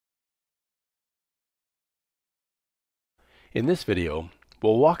In this video,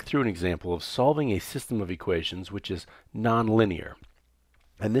 we'll walk through an example of solving a system of equations which is nonlinear.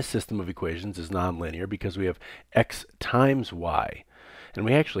 And this system of equations is nonlinear because we have x times y. And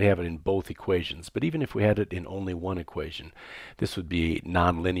we actually have it in both equations, but even if we had it in only one equation, this would be a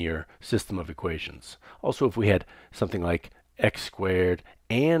nonlinear system of equations. Also, if we had something like x squared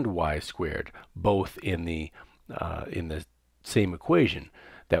and y squared, both in the same equation,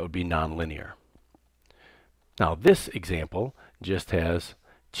 that would be nonlinear. Now this example just has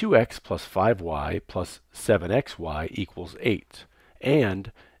 2x plus 5y plus 7xy equals 8,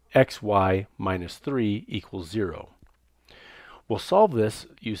 and xy minus 3 equals 0. We'll solve this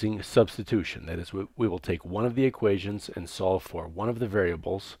using substitution. That is, we will take one of the equations and solve for one of the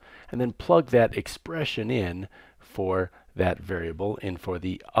variables, and then plug that expression in for that variable and for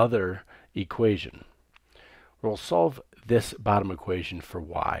the other equation. We'll solve this bottom equation for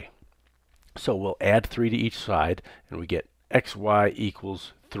y. So we'll add 3 to each side, and we get xy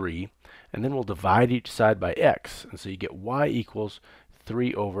equals 3, and then we'll divide each side by x, and so you get y equals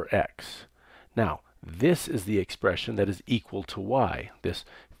 3 over x. Now, this is the expression that is equal to y, this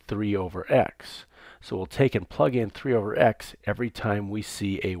 3 over x. So we'll take and plug in 3 over x every time we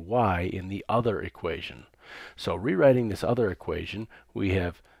see a y in the other equation. So rewriting this other equation, we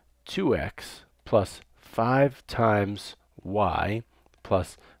have 2x plus 5 times y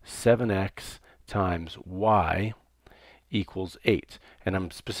plus 7x times y equals 8. And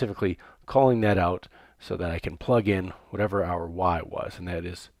I'm specifically calling that out so that I can plug in whatever our y was, and that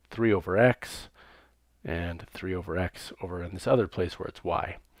is 3 over x and 3 over x over in this other place where it's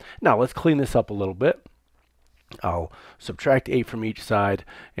y. Now let's clean this up a little bit. I'll subtract 8 from each side,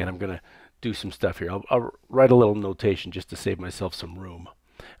 and I'm going to do some stuff here. I'll write a little notation just to save myself some room.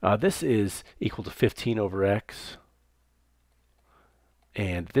 This is equal to 15 over x,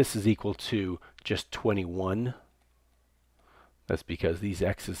 and this is equal to just 21. That's because these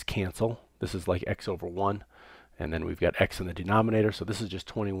x's cancel. This is like x over 1, and then we've got x in the denominator, so this is just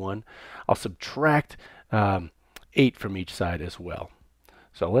 21. I'll subtract 8 from each side as well.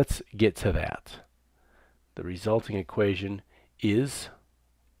 So let's get to that. The resulting equation is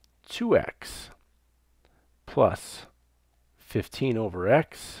 2x plus 15 over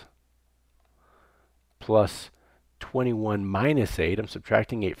x plus 21 minus 8. I'm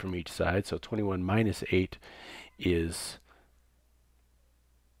subtracting 8 from each side, so 21 minus 8 is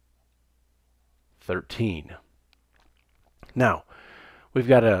 13. Now, we've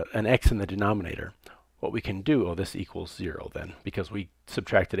got an x in the denominator. What we can do, this equals 0 then, because we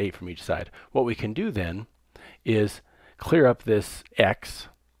subtracted 8 from each side. What we can do then is clear up this x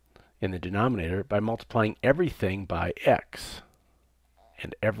in the denominator by multiplying everything by x.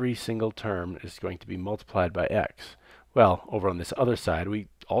 And every single term is going to be multiplied by x. Well, over on this other side, we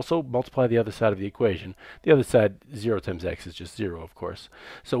also multiply the other side of the equation. The other side, 0 times x is just 0, of course.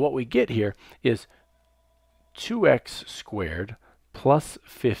 So what we get here is 2x squared plus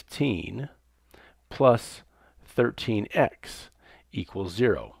 15 plus 13x equals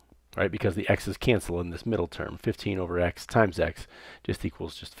 0, right? Because the x's cancel in this middle term. 15 over x times x just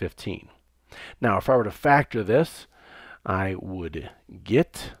equals just 15. Now, if I were to factor this, I would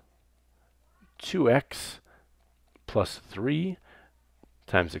get 2x plus 3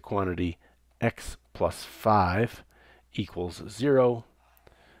 times the quantity x plus 5 equals 0.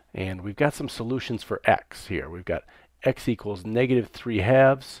 And we've got some solutions for x here. We've got x equals negative 3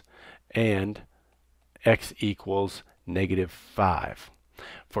 halves and x equals negative 5.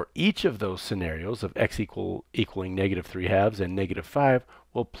 For each of those scenarios of x equaling negative 3 halves and negative 5,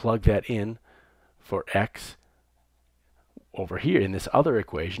 we'll plug that in for x over here in this other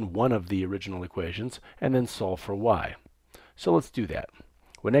equation, one of the original equations, and then solve for y. So let's do that.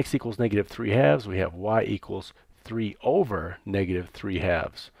 When x equals negative 3 halves, we have y equals 3 over negative 3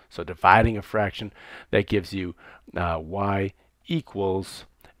 halves. So dividing a fraction, that gives you y equals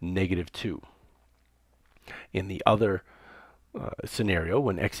negative 2. In the other scenario,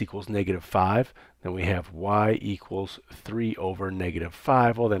 when x equals negative 5, then we have y equals 3 over negative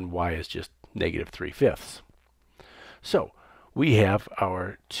 5. Well, then y is just negative 3/5. So we have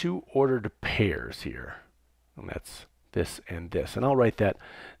our two ordered pairs here, and that's this and this. And I'll write that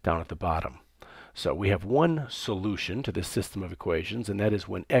down at the bottom. So we have one solution to this system of equations, and that is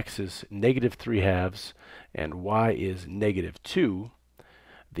when x is negative 3 halves and y is negative 2.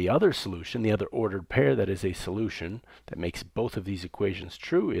 The other solution, the other ordered pair that is a solution that makes both of these equations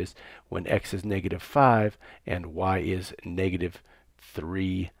true, is when x is negative 5 and y is negative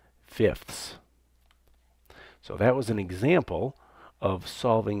 3/5. So that was an example of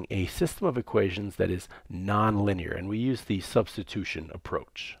solving a system of equations that is nonlinear, and we use the substitution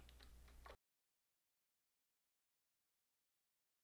approach.